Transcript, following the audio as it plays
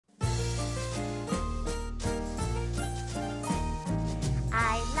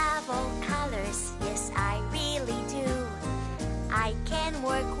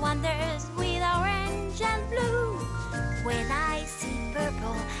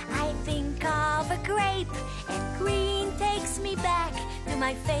grape, and green takes me back to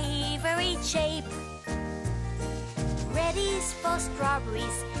my favorite shape. Red is for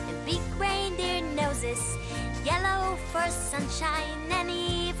strawberries and big reindeer noses. Yellow for sunshine and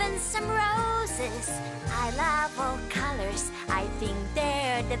even some roses. I love all colors, I think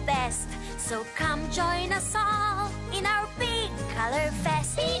they're the best. So come join us all in our big color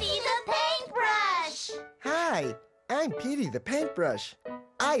fest. Petey the Paintbrush! Hi, I'm Petey the Paintbrush.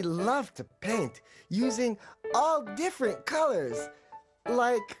 I love to paint using all different colors,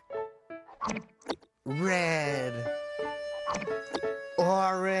 like red,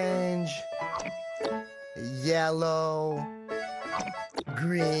 orange, yellow,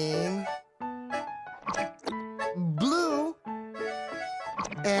 green, blue,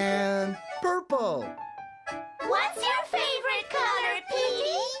 and purple. What's your favorite color,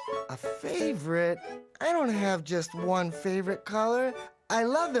 Petey? A favorite? I don't have just one favorite color. I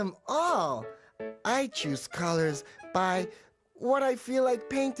love them all. I choose colors by what I feel like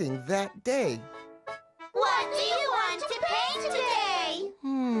painting that day. What do you want to paint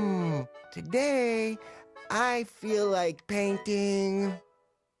today? Today I feel like painting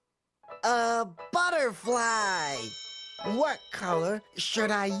a butterfly. What color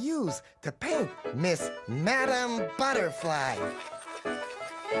should I use to paint Miss Madam Butterfly?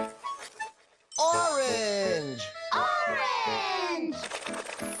 Orange! Orange!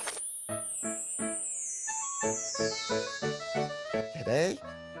 Today,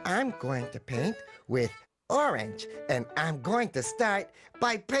 I'm going to paint with orange, and I'm going to start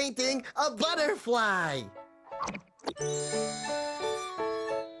by painting a butterfly.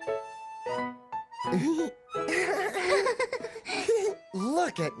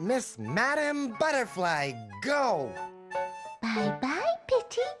 Look at Miss Madam Butterfly go! Bye-bye,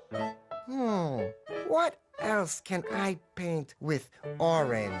 Petey. What else can I paint with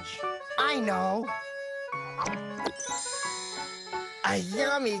orange? I know! A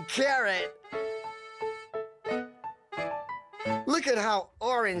yummy carrot! Look at how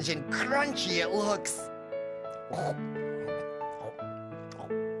orange and crunchy it looks!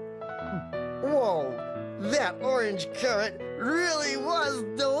 Whoa! That orange carrot really was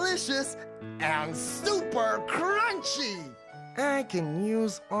delicious and super crunchy! I can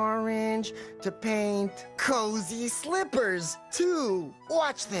use orange to paint cozy slippers, too.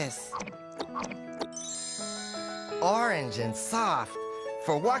 Watch this. Orange and soft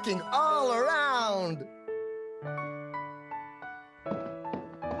for walking all around.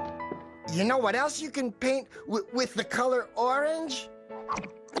 You know what else you can paint with the color orange?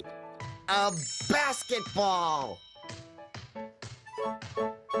 A basketball.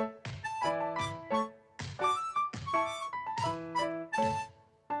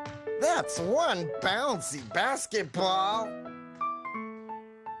 That's one bouncy basketball.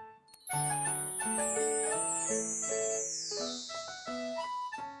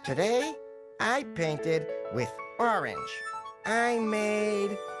 Today, I painted with orange. I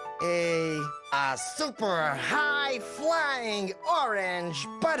made a super high-flying orange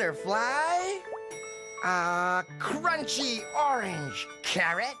butterfly, a crunchy orange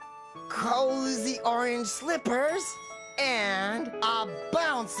carrot, cozy orange slippers, and a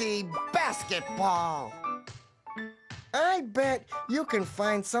bouncy basketball. I bet you can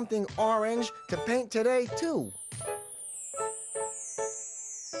find something orange to paint today, too.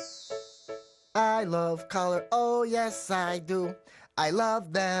 I love color, oh yes I do. I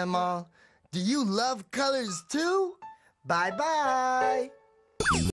love them all. Do you love colors too? Bye-bye.